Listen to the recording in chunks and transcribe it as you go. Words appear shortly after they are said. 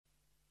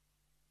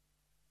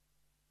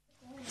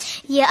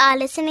You are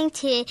listening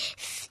to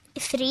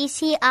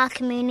 3CR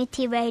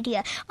Community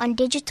Radio on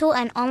digital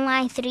and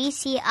online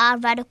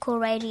 3CR Radical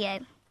Radio.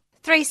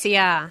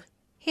 3CR,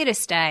 here to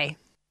stay.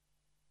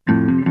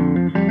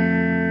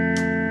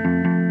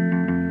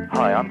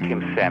 Hi, I'm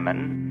Kim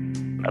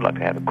Salmon. I'd like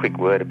to have a quick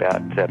word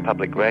about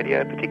public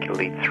radio,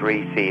 particularly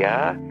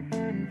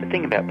 3CR. The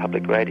thing about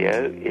public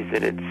radio is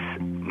that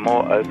it's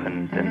more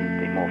open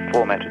than the more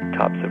formatted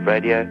types of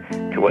radio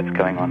to what's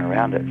going on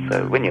around it.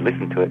 So when you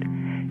listen to it,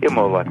 you're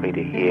more likely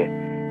to hear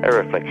a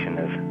reflection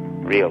of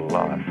real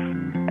life.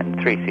 And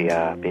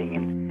 3CR, being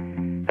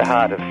in the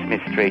heart of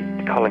Smith Street,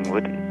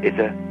 Collingwood, is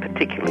a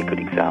particularly good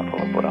example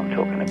of what I'm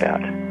talking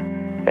about.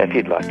 If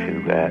you'd like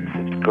to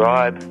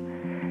subscribe,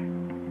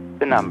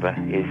 the number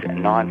is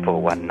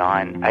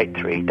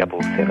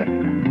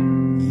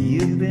 94198377.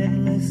 You've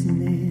been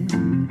listening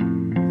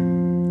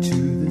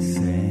to the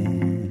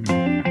sand.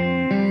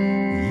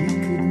 You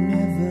could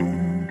never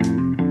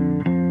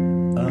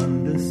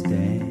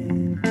understand.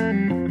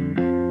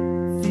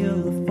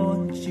 Feel the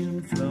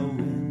fortune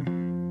flowing.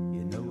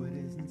 You know it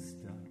isn't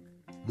stuck.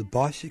 The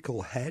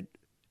bicycle had,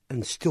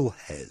 and still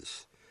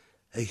has,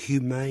 a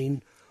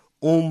humane,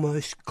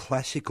 almost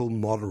classical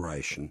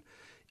moderation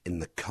in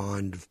the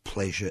kind of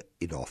pleasure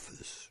it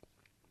offers.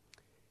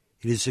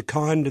 It is a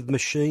kind of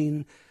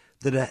machine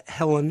that a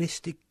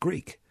Hellenistic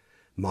Greek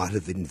might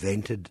have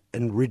invented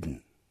and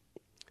ridden.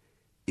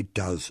 It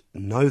does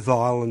no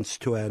violence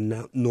to our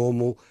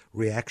normal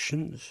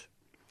reactions.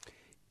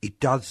 It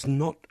does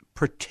not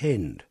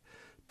pretend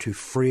to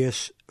free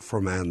us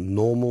from our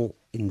normal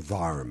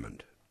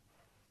environment.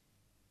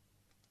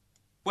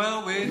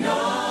 Well, we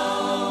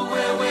know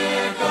where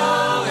we're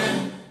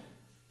going,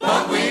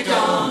 but we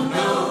don't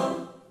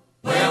know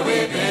where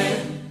we've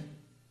been.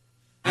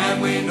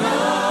 And we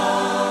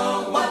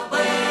know what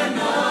we're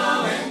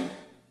knowing,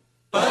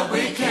 but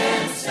we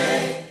can't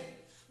say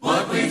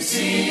what we've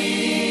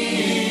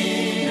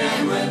seen.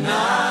 And we're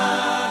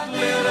not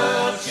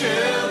little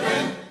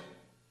children,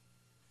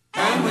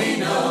 and we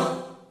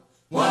know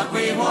what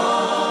we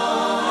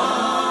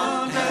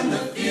want, and the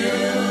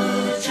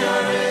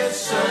future is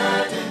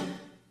certain.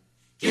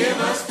 Give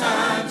us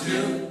time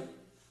to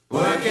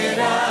work it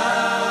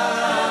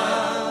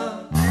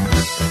out.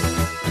 Yes,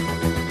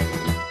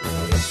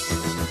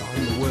 it's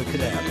time to work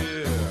it out.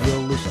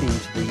 You're listening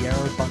to the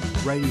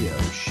Yarrabah Radio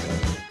Show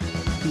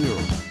here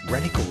on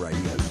Radical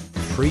Radio,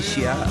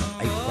 3CR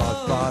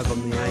 855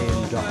 on the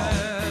AM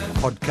dial,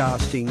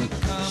 podcasting,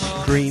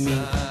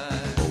 streaming,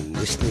 or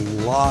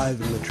listening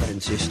live in the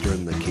transistor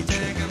in the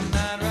kitchen.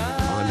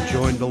 I'm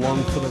joined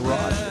along for the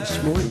ride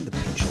this morning, the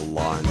Pinchel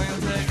line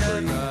from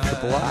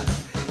 3RRR.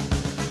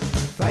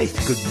 Faith,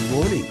 good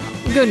morning.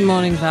 Good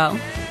morning, Val.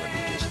 Let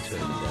me just turn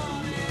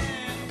down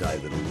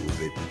David a little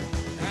bit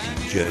as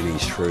he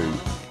journeys through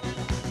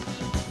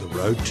the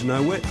road to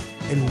nowhere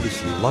and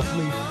this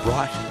lovely,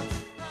 bright,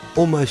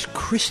 almost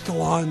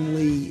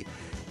crystallinely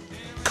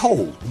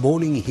cold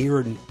morning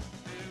here in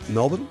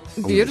Melbourne. on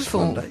this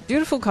Beautiful. Monday.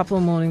 Beautiful couple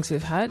of mornings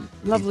we've had.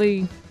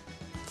 Lovely,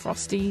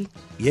 frosty.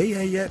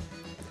 Yeah.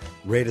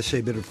 Rare to see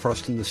a bit of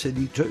frost in the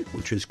city too,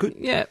 which is good.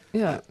 Yeah.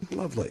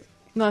 Lovely.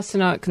 Nice to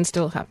know it can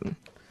still happen.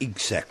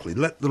 Exactly.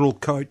 That little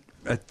quote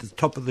at the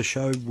top of the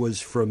show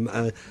was from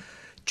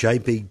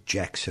JB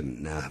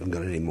Jackson. Now, I haven't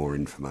got any more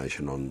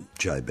information on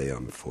JB,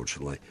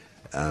 unfortunately.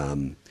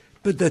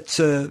 But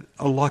that's I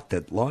like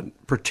that line.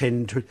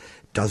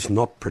 Does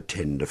not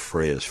pretend to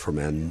free us from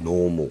our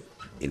normal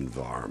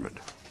environment.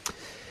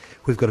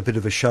 We've got a bit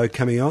of a show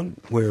coming on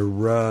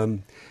where I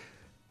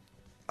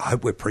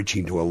hope we're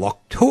preaching to a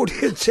locked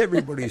audience.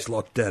 Everybody's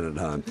locked down at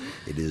home.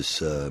 It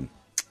is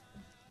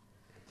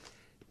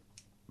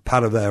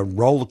part of our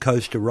roller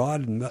coaster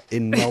ride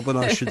in Melbourne,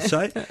 I should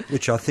say,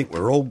 which I think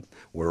we're all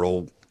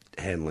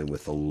handling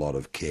with a lot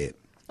of care.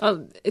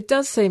 Oh, it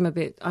does seem a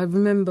bit. I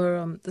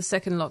remember the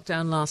second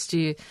lockdown last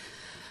year.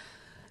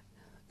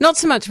 Not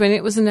so much when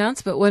it was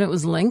announced, but when it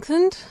was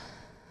lengthened.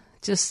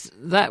 Just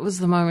that was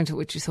the moment at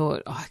which you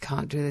thought, I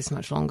can't do this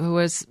much longer.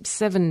 Whereas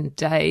 7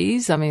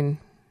 days, I mean,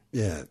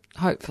 yeah,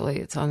 hopefully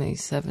it's only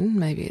 7.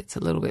 Maybe it's a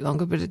little bit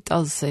longer, but it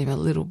does seem a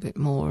little bit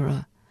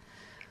more.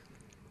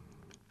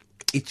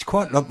 It's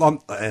quite.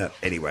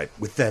 Anyway,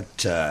 with that,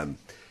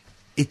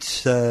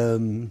 it's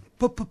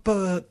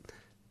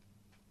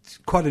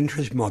quite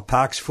interesting. My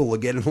park's full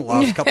again in the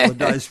last couple of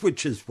days,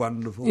 which is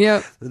wonderful.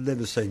 Yeah, I've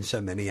never seen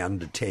so many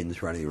under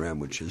 10s running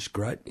around, which is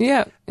great.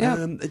 Yeah.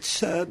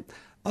 It's.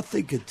 I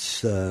think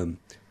it's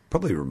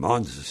probably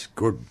reminds us,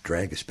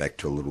 drag us back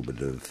to a little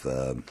bit of.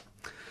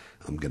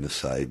 I'm going to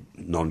say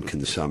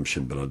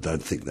non-consumption, but I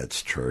don't think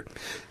that's true.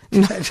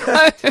 No,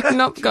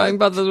 not going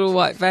by the little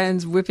white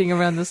vans whipping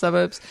around the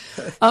suburbs.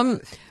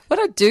 What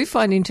I do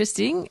find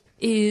interesting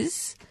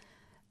is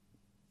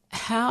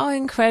how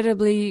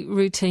incredibly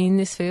routine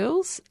this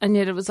feels, and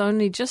yet it was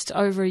only just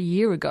over a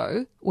year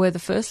ago where the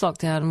first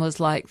lockdown was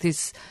like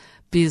this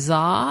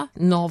bizarre,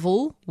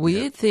 novel,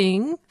 weird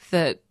thing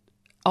that,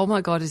 oh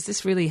my God, is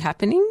this really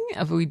happening?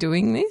 Are we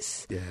doing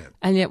this? Yeah.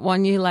 And yet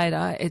 1 year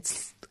later,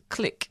 it's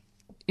click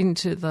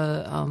into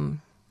the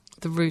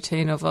the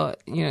routine of,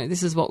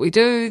 this is what we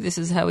do, this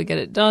is how we get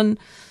it done,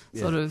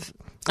 sort of.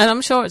 And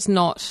I'm sure it's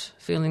not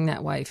feeling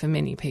that way for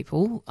many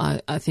people.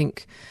 I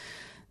think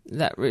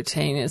that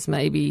routine is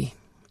maybe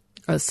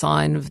a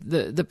sign of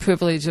the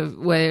privilege of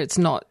where it's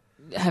not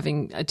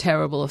having a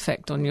terrible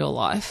effect on your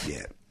life.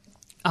 Yeah.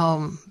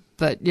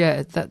 But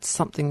yeah, that's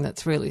something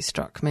that's really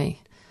struck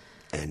me.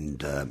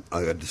 And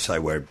I got to say,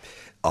 where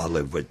I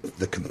live, with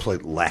the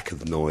complete lack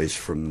of noise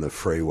from the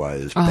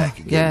freeway is back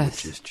again,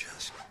 which is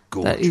just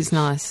gorgeous. That is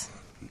nice.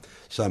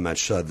 So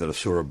much so that I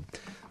saw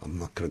I'm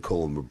not going to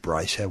call them a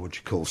brace, how would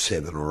you call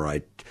 7 or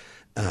 8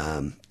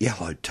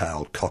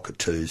 yellow-tailed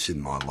cockatoos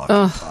in my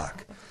local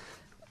park.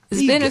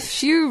 There's been a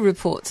few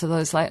reports of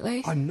those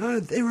lately. I know,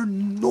 they're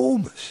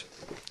enormous,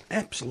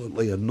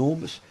 absolutely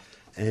enormous.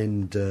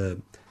 And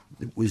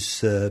it was,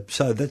 so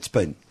that's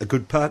been a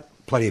good part.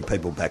 Plenty of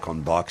people back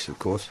on bikes, of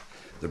course.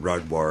 The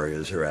road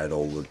warriors are out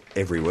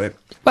everywhere.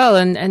 Well,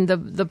 and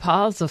the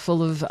paths are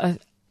full of, I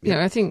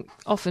think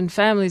often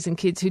families and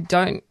kids who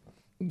don't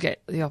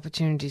get the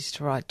opportunities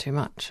to ride too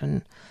much,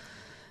 and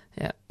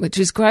which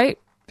is great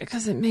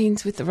because it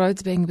means with the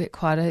roads being a bit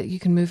quieter, you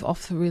can move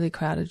off the really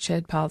crowded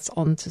shared paths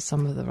onto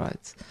some of the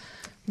roads.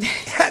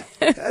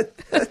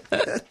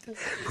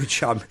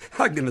 Which I'm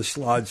going to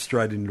slide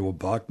straight into a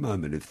bike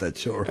moment, if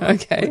that's all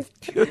right. Okay.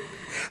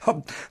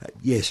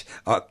 Yes,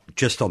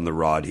 just on the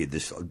ride here,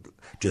 this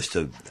just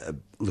a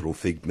little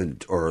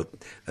figment or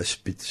a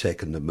split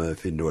second to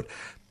move into it.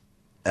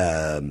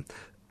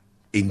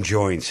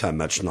 Enjoying so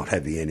much not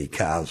having any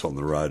cars on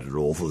the road at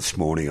all this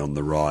morning on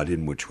the ride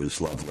in, which was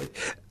lovely.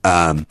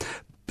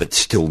 But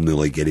still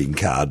nearly getting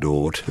car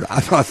doored. I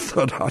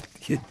thought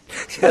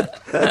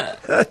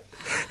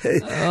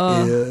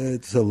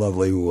it's a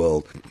lovely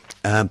world.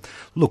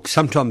 Look,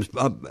 sometimes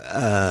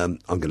I'm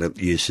going to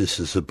use this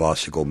as a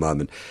bicycle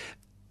moment.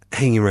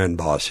 Hanging around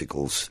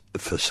bicycles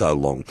for so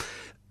long.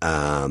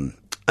 And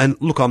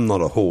look, I'm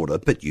not a hoarder,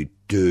 but you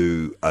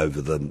do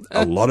over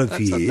a lot of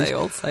That's years. What they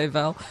all say,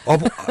 Val.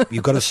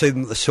 You've got to see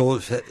the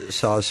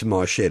size of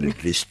my shed.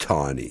 It is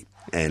tiny,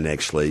 and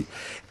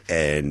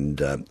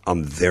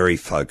I'm very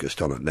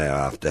focused on it now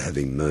after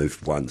having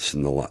moved once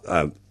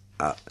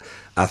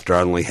after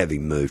only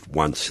having moved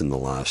once in the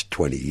last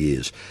 20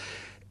 years.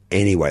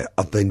 Anyway,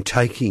 I've been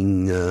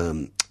taking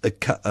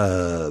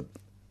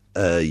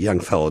a young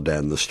fellow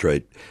down the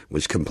street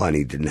was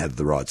complaining he didn't have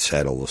the right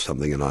saddle or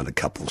something, and I had a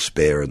couple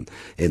spare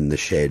in the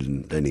shed.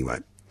 And anyway,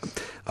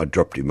 I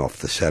dropped him off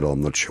the saddle.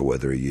 I'm not sure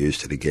whether he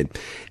used it again.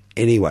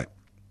 Anyway,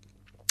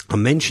 I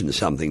mentioned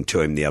something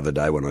to him the other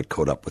day when I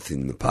caught up with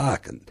him in the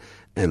park,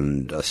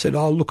 and I said,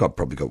 "Oh, look, I've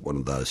probably got one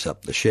of those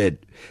up the shed."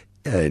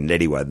 And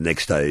anyway, the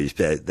next day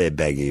they're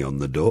banging on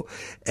the door,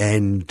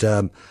 and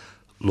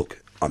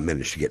look, I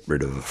managed to get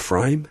rid of a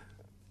frame.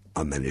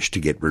 I managed to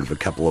get rid of a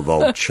couple of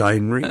old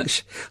chain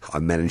rings. I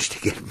managed to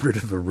get rid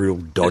of a real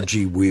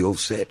dodgy wheel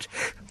set.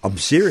 I'm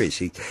serious.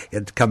 He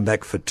had to come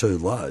back for 2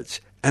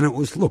 loads. And it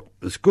was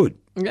good.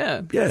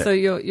 Yeah. Yeah. So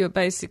you're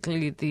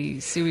basically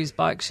the Series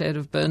Bike Shed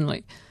of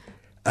Burnley.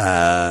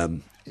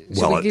 Should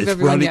we give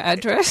everyone your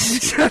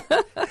address?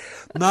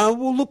 No,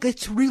 well, look,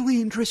 it's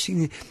really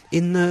interesting.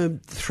 In the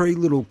 3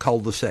 little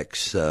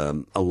cul-de-sacs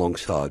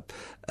alongside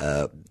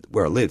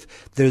where I live,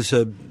 there's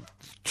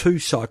 2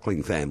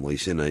 cycling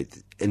families in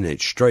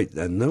each street,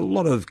 and there are a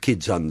lot of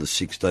kids under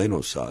 16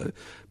 or so,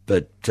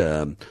 but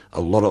nearly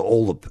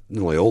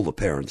all the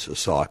parents are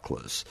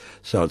cyclists,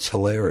 so it's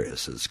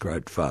hilarious. It's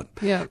great fun.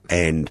 Yeah.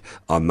 And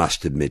I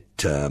must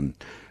admit,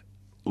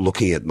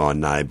 looking at my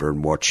neighbour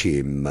and watch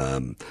him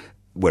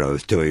when I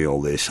was doing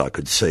all this, I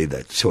could see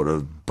that sort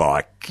of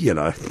bike,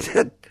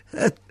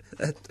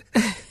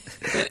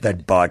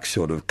 that bike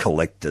sort of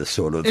collector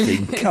sort of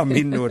thing come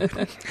into it.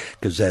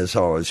 Because as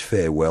I was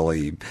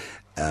farewelling,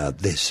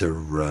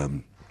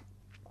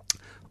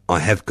 I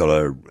have got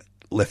a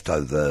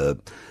leftover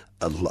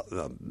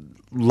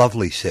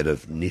lovely set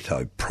of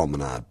Nitto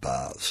promenade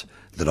bars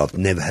that I've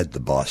never had the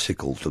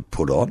bicycle to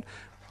put on.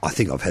 I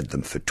think I've had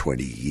them for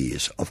 20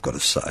 years, I've got to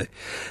say,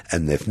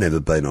 and they've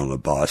never been on a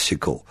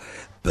bicycle.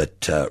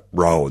 But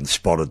Rowan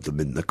spotted them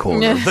in the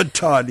corner of the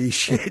tiny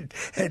shed,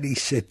 and he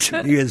said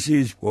to me as he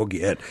was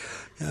walking out,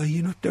 "Oh,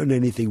 you're not doing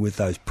anything with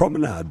those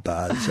promenade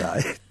bars,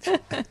 eh?"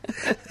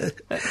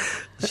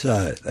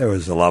 So there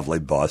was a lovely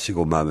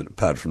bicycle moment,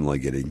 apart from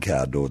like getting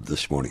car doored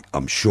this morning.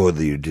 I'm sure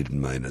that you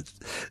didn't mean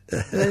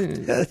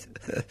it.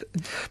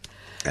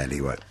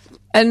 Anyway.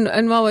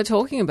 And while we're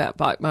talking about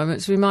bike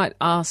moments, we might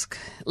ask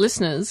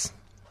listeners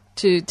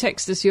to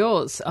text us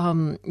yours.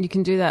 You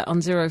can do that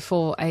on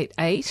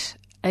 0488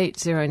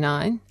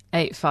 809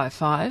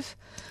 855.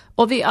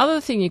 Or the other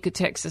thing you could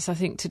text us, I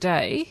think,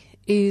 today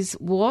is,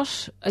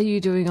 what are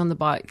you doing on the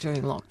bike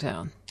during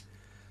lockdown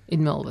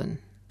in Melbourne?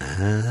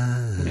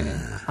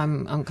 Yeah,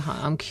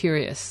 I'm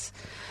curious.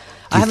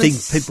 Do you think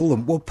people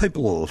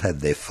will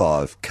have their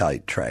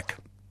 5K track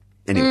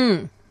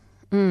anyway?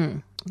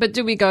 But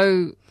do we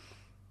go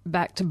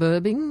back to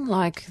Burbing?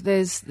 Like,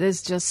 there's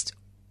just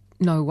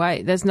no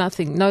way. There's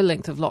nothing. No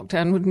length of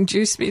lockdown would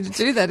induce me to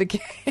do that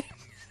again.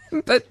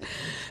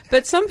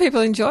 But some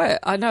people enjoy it,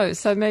 I know.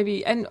 So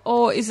maybe,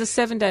 or is a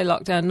 7-day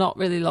lockdown not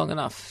really long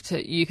enough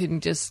to, you can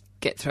just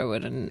get through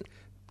it and,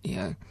 you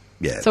know.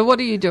 Yeah. So what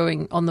are you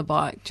doing on the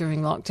bike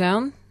during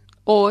lockdown?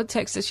 Or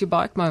text us your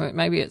bike moment.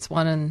 Maybe it's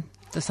one and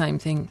the same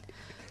thing.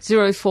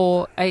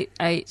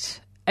 0488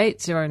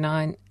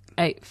 809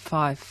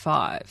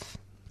 855.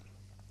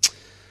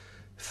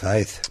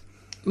 Faith.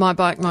 My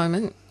bike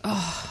moment.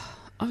 Oh,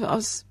 I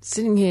was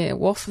sitting here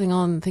waffling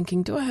on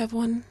thinking, do I have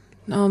one?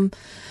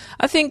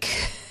 I think...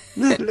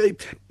 No,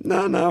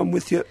 I'm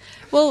with you.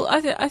 Well,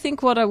 I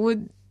think what I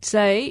would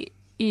say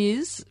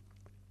is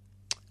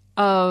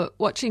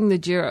watching the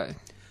Giro.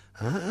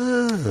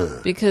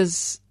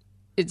 Because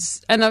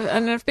it's... And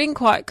I've been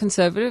quite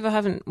conservative. I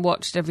haven't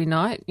watched every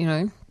night, you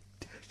know.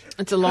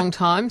 It's a long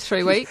time,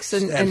 3 weeks.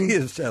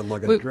 You sound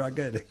like a drug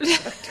addict.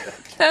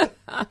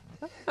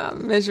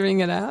 I'm measuring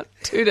it out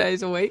 2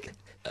 days a week.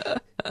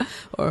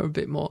 Or a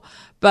bit more.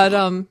 But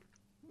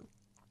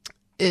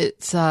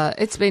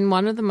it's been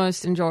one of the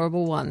most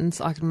enjoyable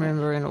ones I can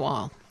remember in a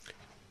while.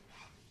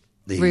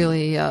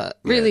 Really,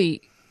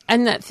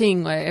 and that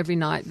thing where every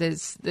night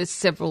there's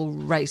several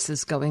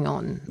races going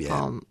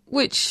on,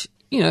 which,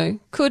 you know,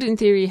 could in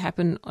theory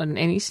happen on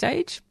any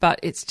stage, but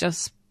it's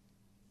just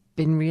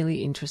been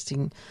really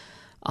interesting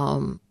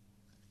to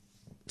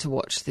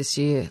watch this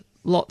year.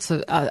 Lots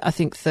of, I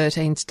think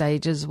 13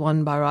 stages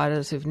won by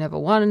riders who've never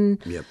won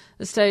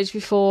the stage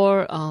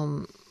before.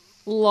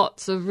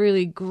 Lots of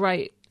really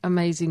great,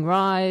 amazing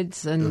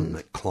rides. And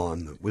that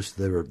climb, was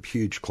there a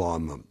huge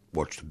climb? I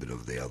watched a bit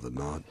of the other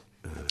night.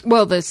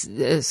 Well,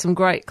 there's some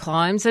great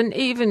climbs and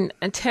even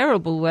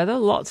terrible weather,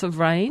 lots of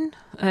rain,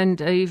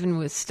 and even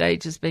with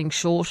stages being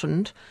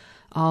shortened,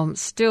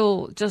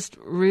 still just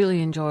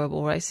really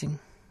enjoyable racing.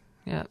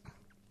 Yeah.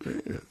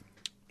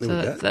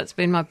 So that's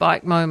been my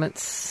bike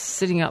moments,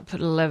 sitting up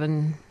at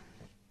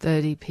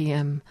 11:30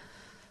 p.m.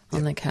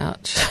 on the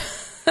couch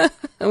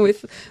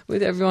with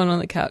everyone on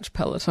the couch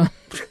peloton.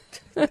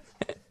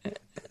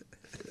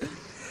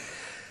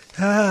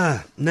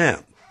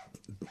 Now,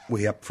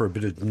 we up for a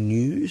bit of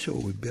news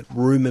or a bit of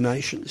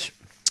ruminations?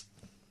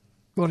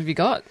 What have you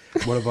got?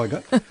 What have I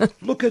got?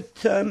 Look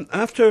at,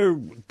 after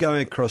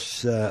going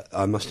across,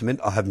 I must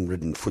admit, I haven't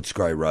ridden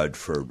Footscray Road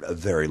for a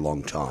very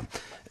long time,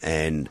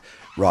 and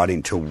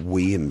riding to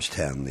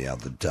Williamstown the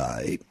other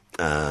day,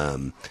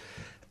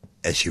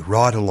 as you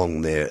ride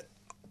along there,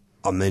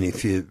 I mean,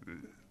 if you...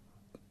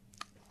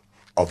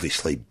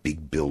 Obviously,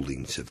 big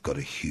buildings have got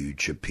a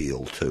huge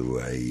appeal to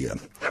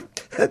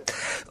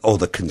or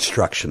the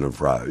construction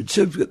of roads.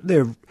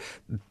 They're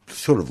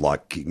sort of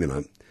like, you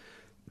know,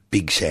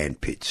 big sand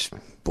pits,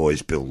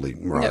 boys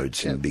building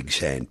roads in big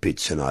sand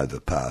pits and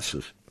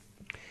overpasses.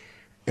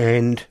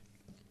 And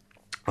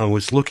I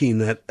was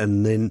looking at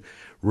and then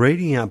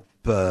reading up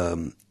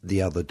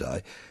the other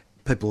day,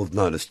 people have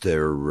noticed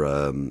they're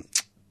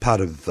part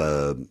of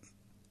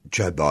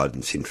Joe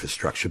Biden's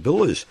infrastructure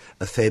bill is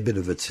a fair bit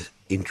of it's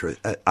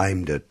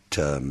aimed at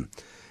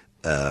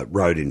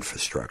road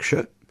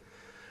infrastructure,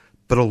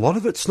 but a lot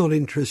of it's not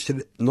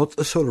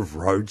the sort of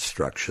road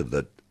structure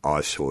that I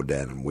saw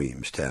down in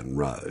Williamstown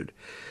Road.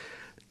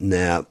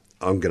 Now,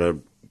 I'm going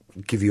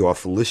to give you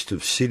off a list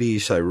of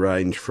cities. They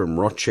range from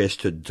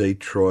Rochester,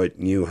 Detroit,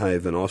 New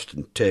Haven,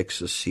 Austin,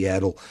 Texas,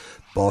 Seattle,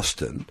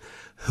 Boston,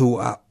 who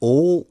are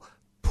all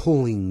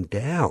pulling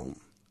down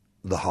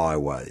the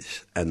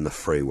highways and the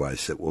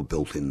freeways that were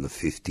built in the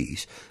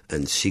 50s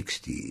and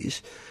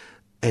 60s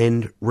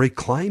and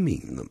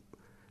reclaiming them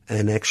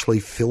and actually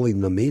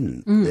filling them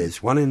in.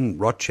 There's one in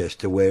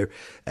Rochester where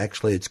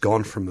actually it's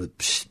gone from,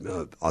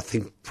 I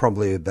think,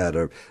 probably about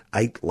a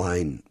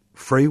 8-lane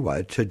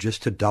freeway to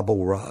just a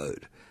double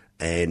road.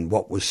 And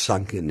what was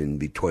sunken in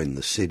between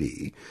the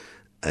city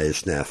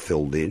is now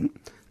filled in,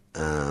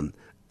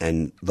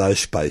 and those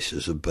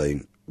spaces have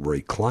been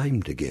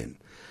reclaimed again.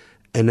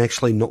 And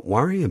actually not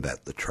worrying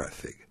about the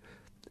traffic.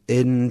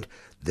 And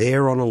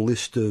they're on a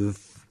list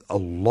of a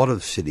lot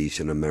of cities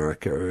in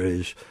America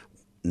is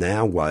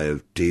now a way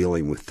of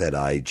dealing with that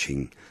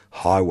ageing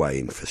highway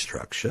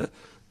infrastructure.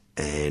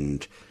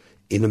 And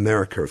in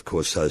America, of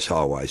course, those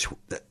highways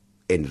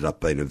ended up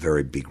being a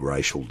very big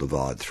racial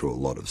divide through a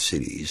lot of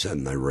cities,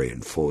 and they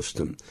reinforced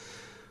them.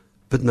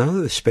 But no,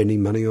 they're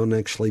spending money on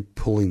actually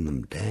pulling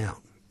them down.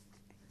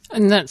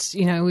 And that's,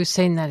 you know, we've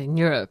seen that in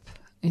Europe.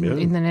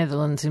 In the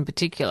Netherlands in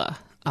particular,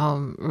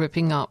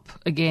 ripping up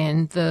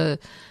again the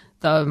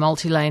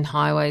multi-lane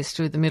highways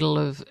through the middle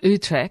of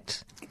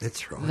Utrecht.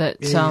 That's right.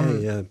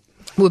 That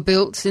were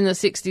built in the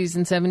 60s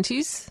and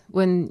 70s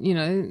when, you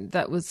know,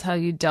 that was how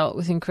you dealt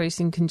with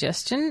increasing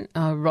congestion.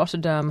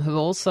 Rotterdam have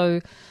also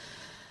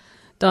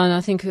done,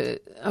 I think, a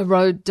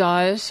road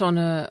diet on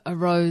a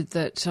road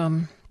that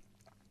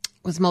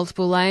was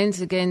multiple lanes,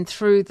 again,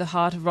 through the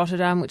heart of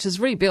Rotterdam, which is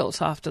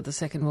rebuilt after the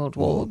Second World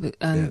War,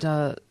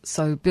 and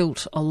so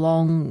built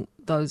along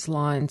those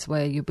lines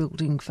where you're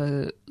building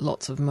for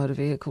lots of motor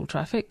vehicle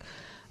traffic.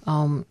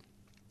 And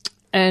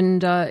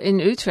in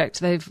Utrecht,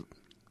 they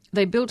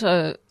built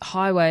a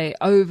highway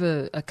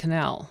over a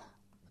canal,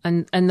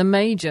 and the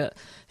major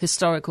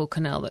historical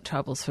canal that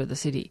travels through the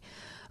city.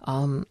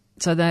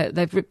 So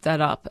they've ripped that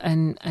up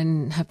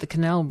and have the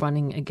canal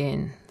running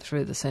again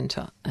through the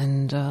centre.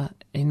 And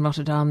in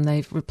Rotterdam,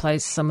 they've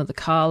replaced some of the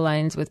car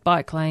lanes with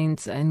bike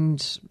lanes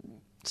and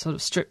sort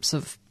of strips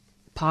of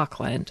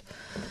parkland.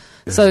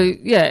 So,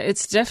 yeah,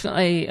 it's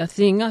definitely a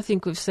thing. I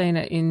think we've seen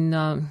it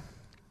in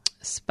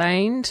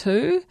Spain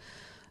too.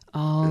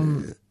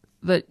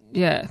 But,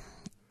 yeah,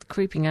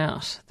 creeping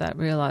out, that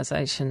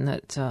realisation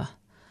that...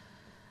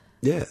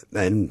 Yeah,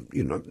 and,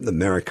 you know,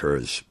 America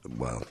is,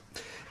 well,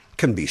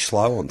 can be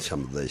slow on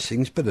some of these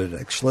things, but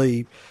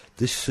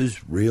this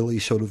is really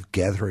sort of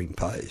gathering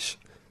pace.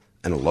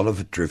 And a lot of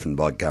it driven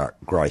by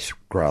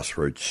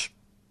grassroots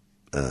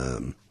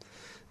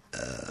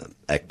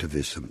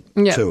activism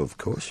too, of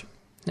course.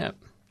 Yep.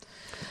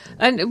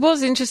 And it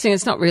was interesting.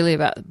 It's not really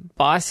about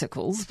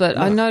bicycles, but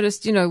I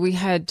noticed, you know, we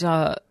had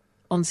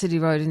on City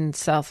Road in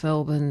South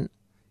Melbourne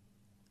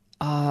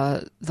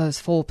those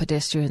 4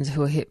 pedestrians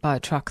who were hit by a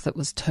truck that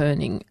was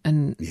turning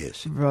and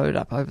rode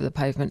up over the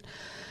pavement.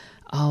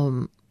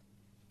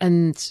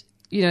 And,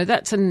 you know,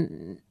 that's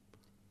an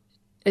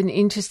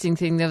interesting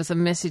thing. There was a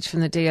message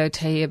from the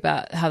DOT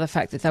about how the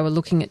fact that they were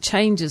looking at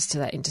changes to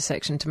that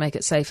intersection to make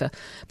it safer.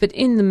 But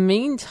in the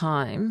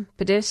meantime,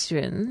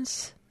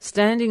 pedestrians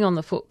standing on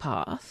the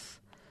footpath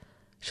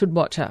should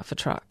watch out for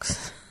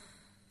trucks.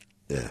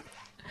 Yeah.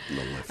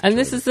 And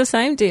this is the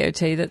same DOT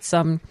that's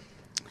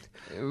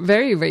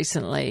very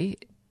recently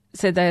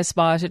said they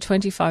aspire to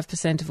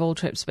 25% of all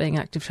trips being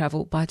active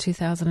travel by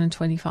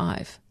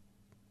 2025.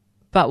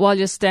 But while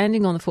you're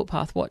standing on the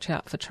footpath, watch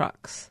out for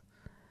trucks.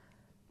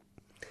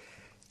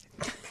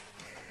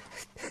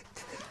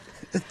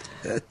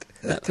 That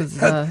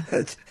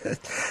was...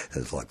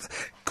 It's like,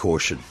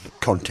 caution,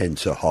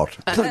 contents are hot.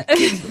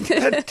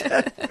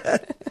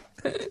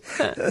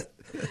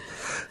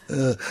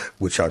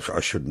 Which I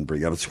shouldn't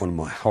bring up. It's one of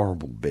my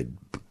horrible bed.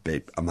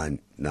 I mean,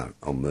 no,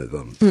 I'll move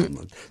on.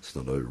 It's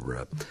not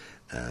a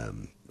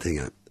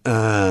thing.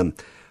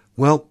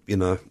 Well, you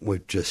know,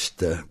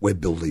 we're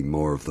building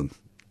more of them,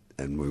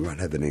 and we won't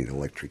have any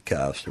electric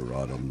cars to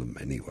ride on them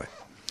anyway.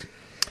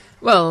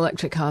 Well,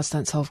 electric cars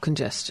don't solve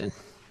congestion.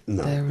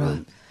 No.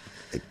 They're,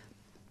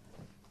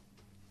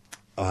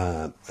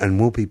 and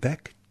we'll be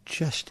back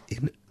just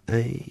in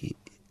a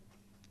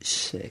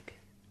sec.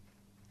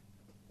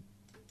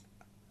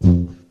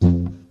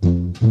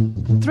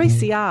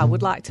 3CR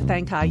would like to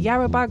thank our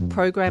Yarrabug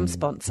program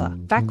sponsor,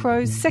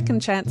 Vacro's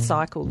Second Chance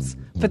Cycles,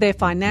 for their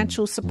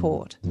financial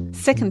support.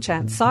 Second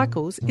Chance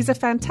Cycles is a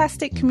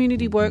fantastic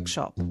community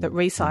workshop that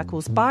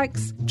recycles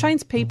bikes,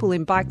 trains people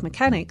in bike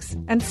mechanics,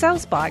 and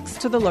sells bikes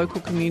to the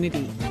local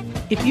community.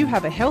 If you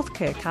have a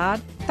healthcare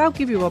card, they'll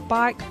give you a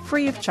bike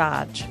free of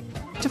charge.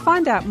 To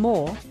find out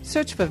more,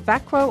 search for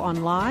Vacro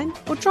online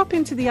or drop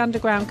into the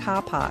underground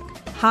car park,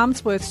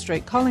 Harmsworth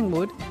Street,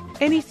 Collingwood,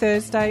 any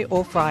Thursday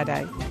or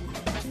Friday.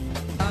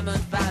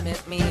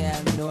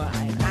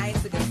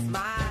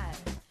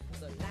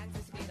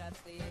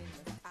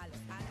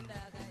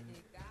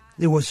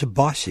 There was a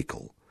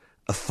bicycle,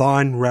 a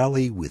fine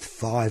rally with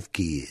 5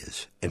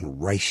 gears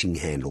and racing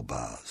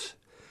handlebars.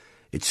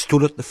 It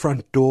stood at the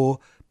front door,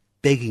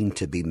 begging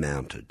to be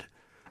mounted.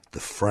 The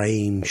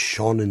frame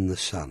shone in the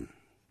sun.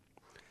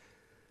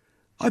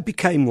 I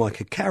became like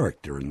a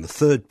character in The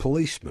Third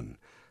Policeman,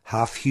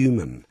 half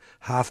human,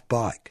 half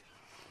bike.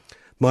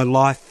 My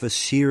life a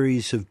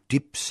series of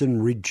dips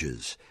and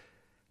ridges,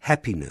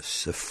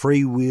 happiness a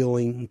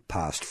freewheeling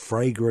past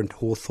fragrant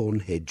hawthorn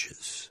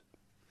hedges.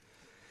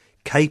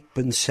 Cape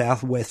and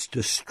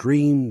southwester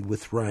streamed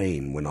with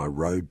rain when I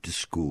rode to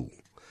school.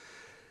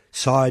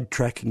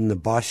 Side-tracking the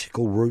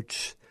bicycle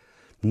routes,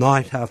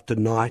 night after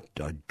night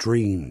I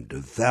dreamed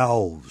of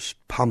valves,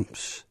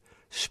 pumps,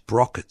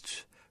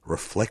 sprockets,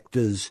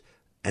 reflectors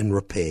and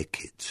repair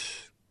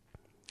kits.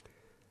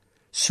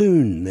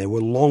 Soon there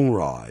were long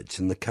rides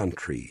in the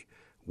country,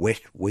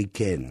 wet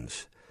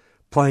weekends,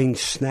 playing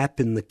snap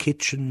in the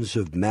kitchens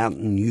of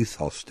mountain youth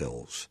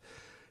hostels,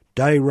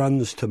 day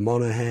runs to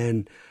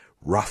Monaghan,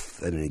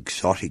 rough and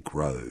exotic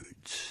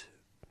roads.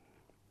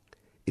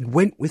 It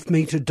went with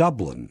me to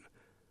Dublin,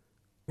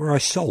 where I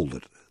sold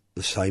it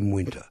the same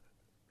winter.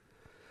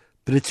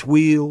 But its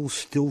wheels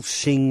still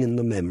sing in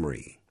the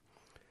memory,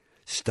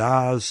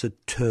 stars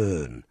that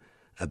turn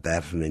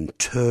about an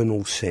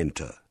internal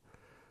centre,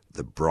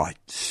 the bright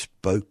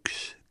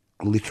spokes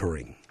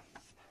glittering.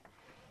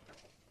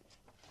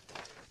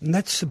 And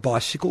that's the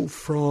bicycle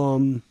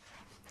from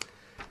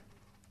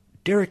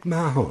Derek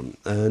Mahon,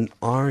 an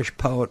Irish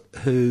poet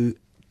who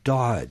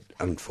died,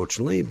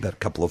 unfortunately, about a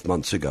couple of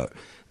months ago.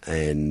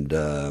 And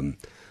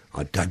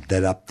I dug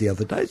that up the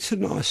other day. It's a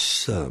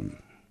nice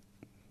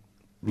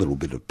little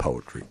bit of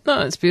poetry. No,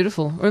 it's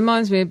beautiful.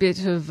 Reminds me a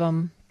bit of...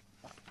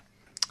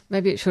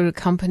 maybe it should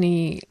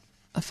accompany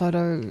a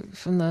photo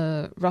from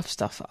the Rough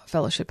Stuff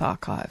Fellowship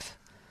Archive.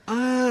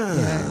 Ah.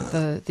 You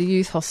know, the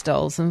youth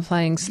hostels and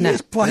playing snap.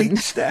 Yes, playing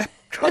snap.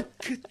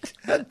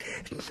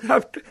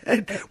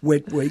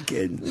 Wet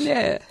weekends.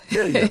 Yeah.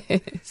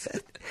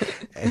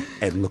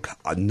 And look,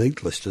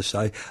 needless to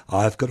say,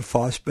 I've got a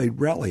 5-speed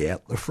rally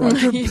out the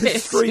front of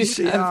Yes, the you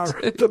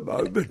 3CR at the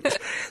moment.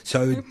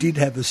 So it did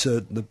have a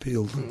certain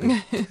appeal to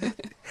me.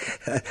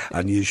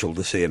 Unusual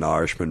to see an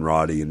Irishman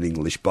riding an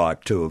English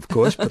bike too, of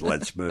course, but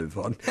let's move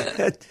on.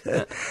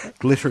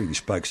 Glittering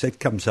spokes, that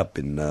comes up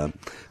in a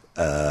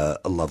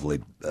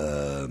lovely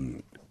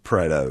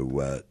Prado,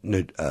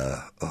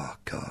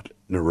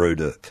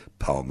 Neruda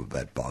poem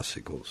about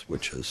bicycles,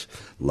 which is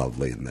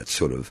lovely, and that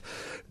sort of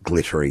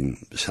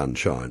glittering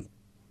sunshine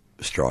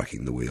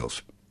striking the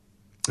wheels.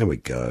 There we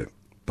go.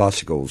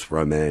 Bicycles,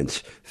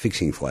 romance,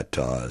 fixing flat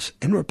tyres,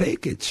 and repair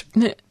kits.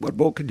 What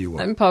more could you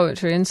want? And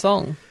poetry and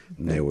song.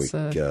 There we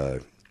go.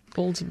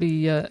 All to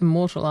be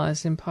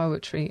immortalised in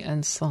poetry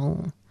and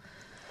song.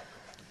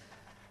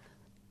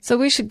 So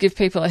we should give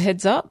people a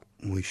heads up.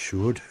 We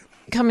should.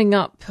 Coming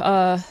up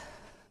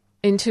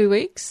in 2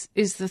 weeks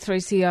is the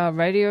 3CR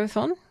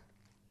Radiothon,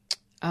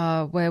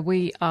 where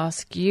we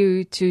ask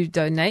you to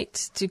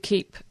donate to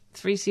keep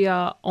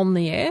 3CR on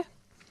the air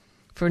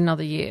for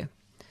another year.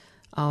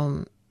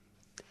 3CR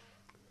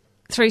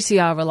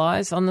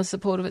relies on the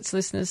support of its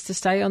listeners to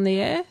stay on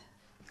the air.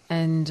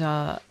 And,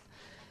 I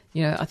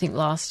think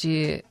last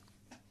year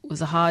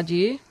was a hard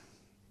year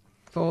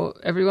for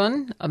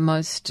everyone.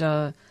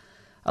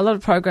 A lot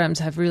of programs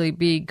have really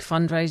big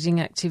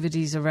fundraising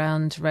activities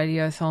around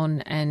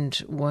Radiothon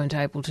and weren't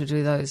able to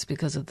do those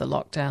because of the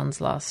lockdowns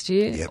last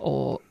year,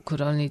 or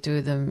could only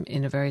do them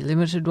in a very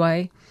limited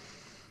way.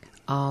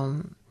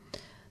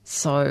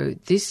 So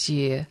this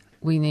year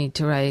we need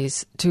to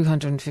raise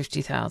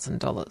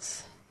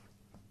 $250,000.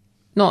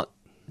 Not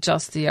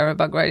just the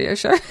Yarrabug Radio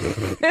Show.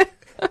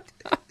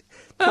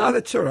 No,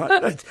 that's all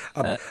right.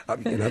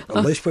 At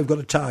least we've got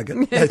a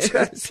target.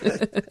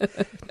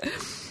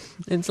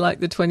 It's like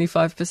the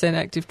 25%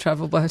 active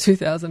travel by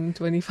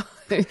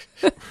 2025.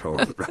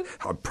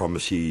 I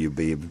promise you'll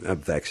be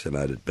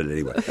vaccinated. But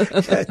anyway.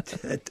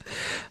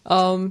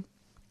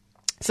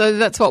 So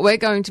that's what we're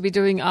going to be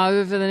doing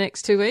over the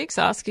next 2 weeks,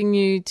 asking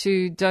you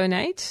to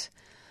donate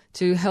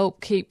to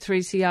help keep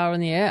 3CR on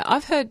the air.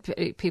 I've heard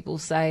people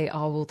say,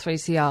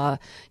 3CR,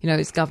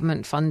 is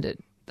government funded.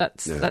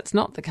 That's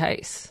not the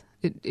case.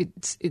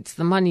 It's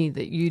the money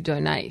that you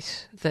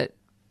donate that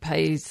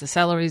pays the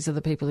salaries of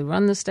the people who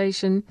run the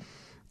station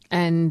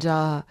and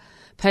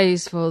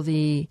pays for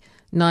the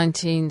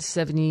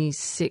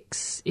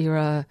 1976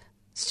 era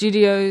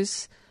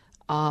studios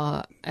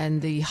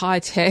and the high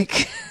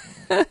tech.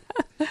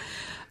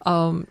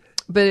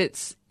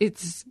 But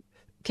it's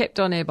kept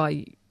on air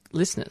by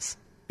listeners.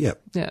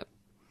 Yep. Yeah.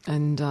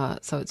 And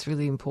so it's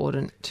really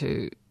important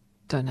to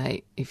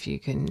donate if you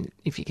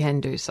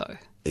can do so.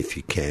 If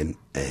you can,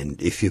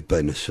 and if you've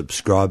been a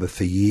subscriber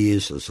for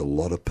years, as a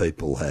lot of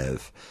people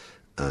have,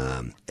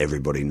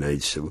 everybody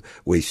needs to.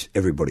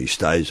 Everybody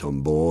stays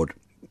on board.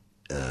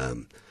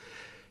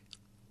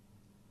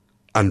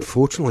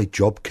 Unfortunately,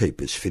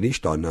 JobKeeper's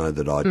finished. I know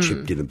that I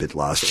chipped in a bit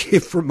last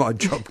year from my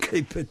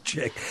JobKeeper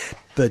check,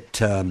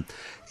 but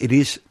it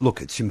is.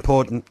 Look, it's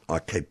important. I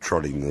keep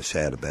trotting this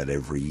out about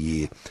every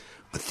year.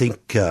 I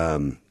think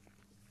Noam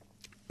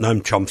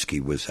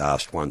Chomsky was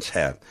asked once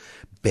how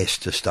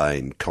best to stay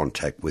in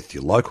contact with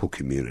your local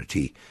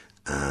community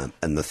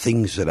and the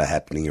things that are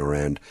happening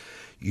around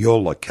your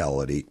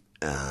locality.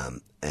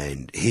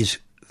 And his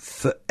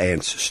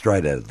answer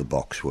straight out of the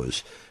box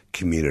was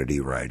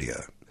community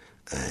radio.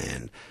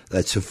 And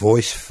that's a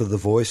voice for the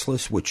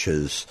voiceless, which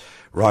is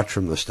right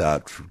from the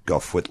start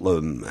Gough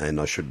Whitlam, and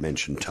I should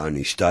mention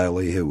Tony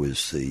Staley, who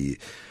was the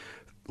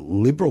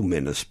Liberal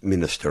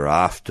minister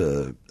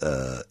after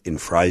in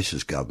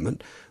Fraser's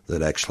government,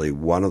 that actually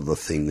one of the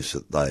things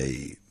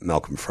that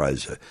Malcolm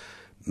Fraser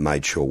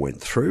made sure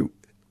went through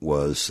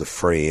was the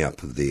freeing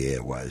up of the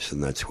airways,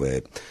 and that's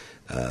where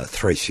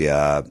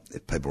 3CR,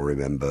 if people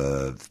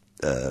remember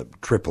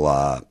Triple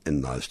R in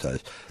those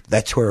days,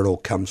 that's where it all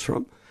comes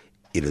from.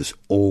 It has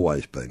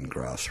always been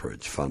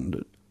grassroots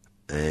funded,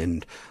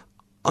 and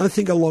I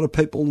think a lot of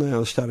people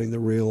now are starting to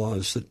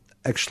realise that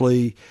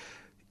actually,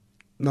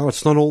 no,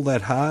 it's not all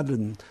that hard.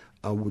 And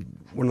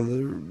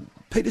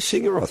Peter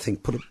Singer, I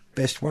think, put it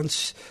best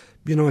once,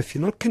 if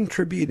you're not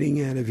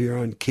contributing out of your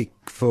own kick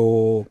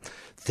for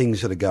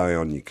things that are going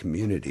on in your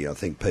community, I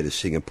think Peter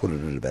Singer put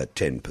it at about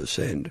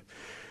 10%.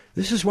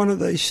 This is one of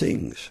these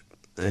things.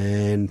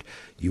 And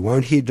you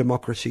won't hear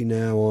Democracy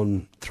Now!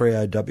 On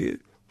 3AW.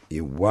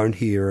 You won't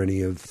hear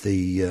any of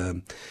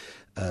the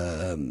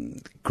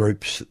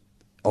groups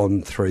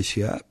on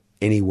 3CR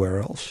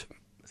anywhere else.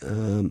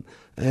 And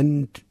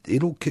we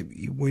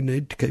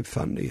need to keep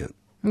funding it.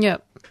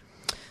 Yep.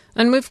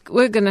 And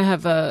we're going to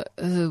have a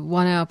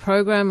 1 hour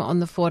program on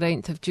the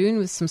 14th of June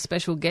with some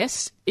special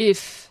guests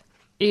if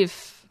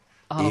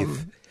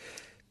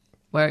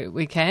where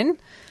we can.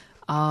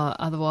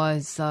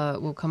 Otherwise,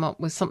 we'll come up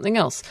with something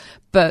else.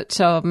 But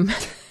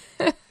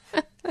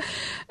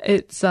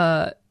it's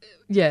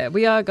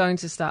we are going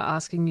to start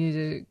asking you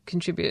to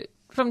contribute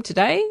from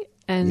today,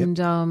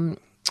 and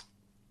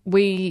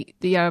we,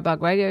 the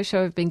Yarrabug Radio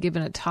Show, have been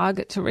given a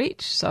target to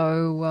reach.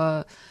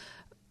 So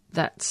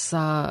that's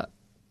our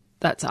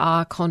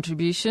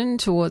contribution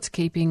towards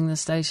keeping the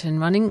station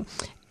running.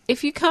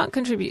 If you can't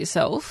contribute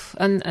yourself,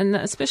 and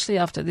especially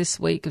after this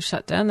week of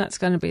shutdown, that's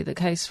going to be the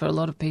case for a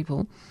lot of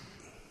people,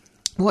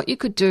 what you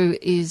could do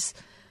is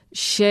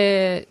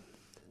share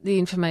the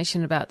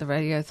information about the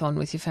Radiothon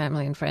with your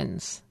family and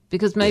friends,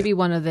 because maybe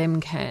one of them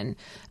can.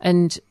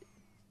 And,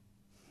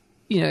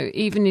 you know,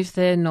 even if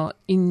they're not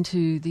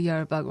into the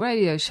Yarrabug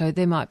Radio Show,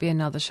 there might be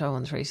another show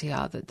on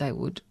 3CR that they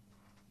would...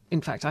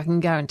 In fact, I can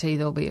guarantee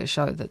there'll be a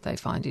show that they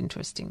find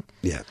interesting.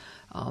 Yeah.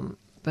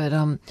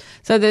 So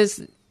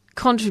there's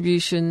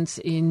contributions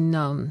in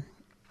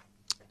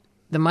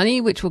the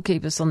money, which will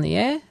keep us on the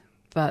air,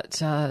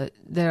 but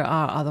there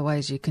are other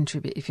ways you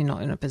contribute if you're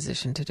not in a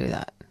position to do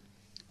that.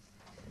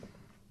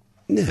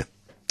 Yeah.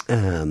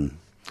 And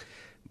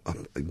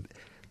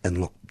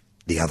look,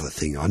 the other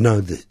thing, I know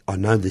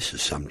this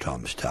is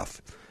sometimes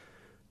tough,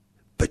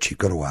 but you've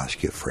got to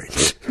ask your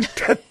friends.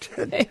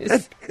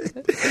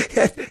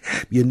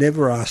 You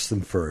never ask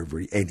them for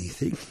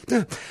anything,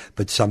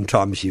 but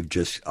sometimes you've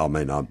just, I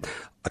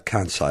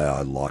can't say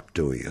I like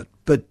doing it,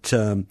 but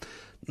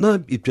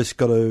no, you've just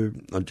got to,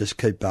 I just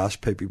keep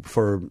asking people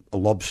for a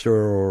lobster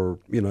or,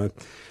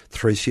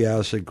 3CR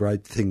is a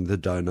great thing to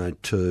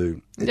donate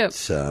to. Yep.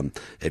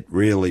 It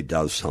really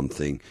does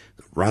something,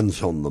 it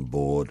runs on the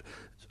board,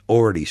 it's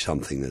already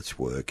something that's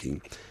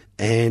working.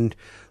 And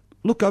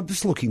look, I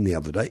was looking the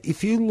other day,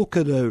 if you look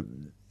at a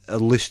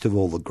list of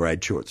all the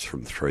graduates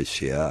from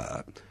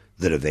 3CR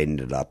that have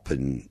ended up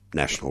in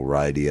national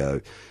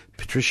radio,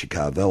 Patricia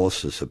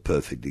Carvelis is a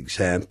perfect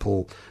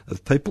example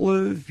of people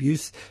who've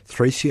used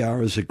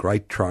 3CR as a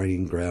great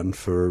training ground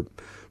for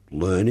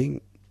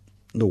learning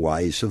the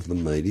ways of the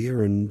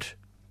media and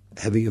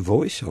having a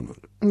voice on it.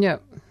 Yeah,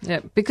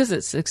 because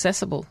it's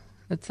accessible.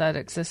 It's that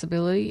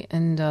accessibility,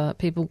 and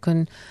people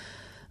can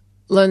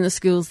learn the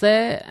skills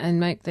there and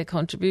make their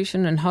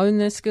contribution and hone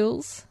their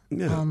skills.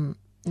 Yeah.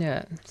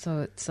 So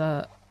it's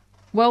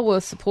well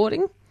worth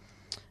supporting.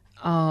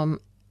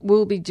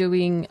 We'll be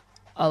doing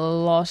a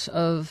lot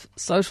of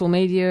social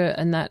media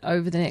and that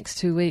over the next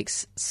 2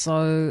 weeks,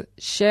 so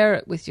share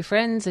it with your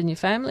friends and your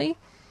family.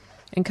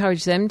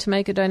 Encourage them to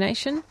make a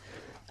donation,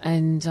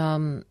 and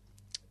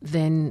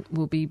then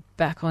we'll be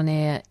back on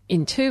air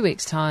in 2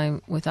 weeks'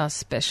 time with our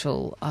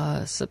special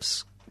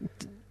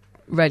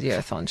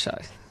Radiothon show,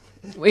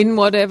 in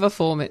whatever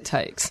form it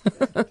takes.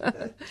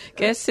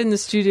 Guests in the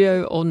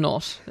studio or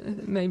not.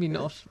 Maybe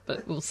not,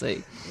 but we'll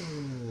see.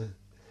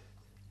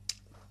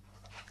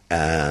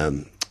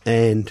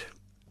 And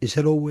is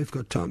that all we've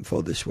got time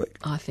for this week?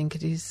 I think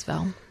it is,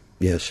 Val.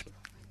 Yes.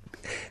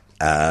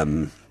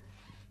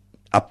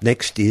 Up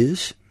next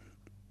is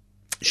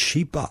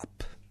Sheep Up.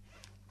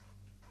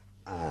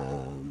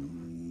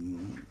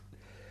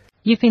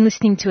 You've been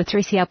listening to a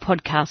 3CR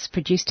podcast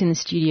produced in the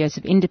studios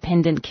of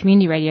independent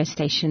community radio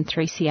station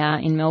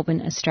 3CR in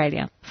Melbourne,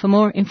 Australia. For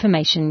more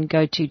information,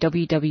 go to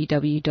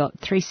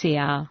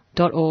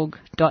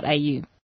www.3cr.org.au.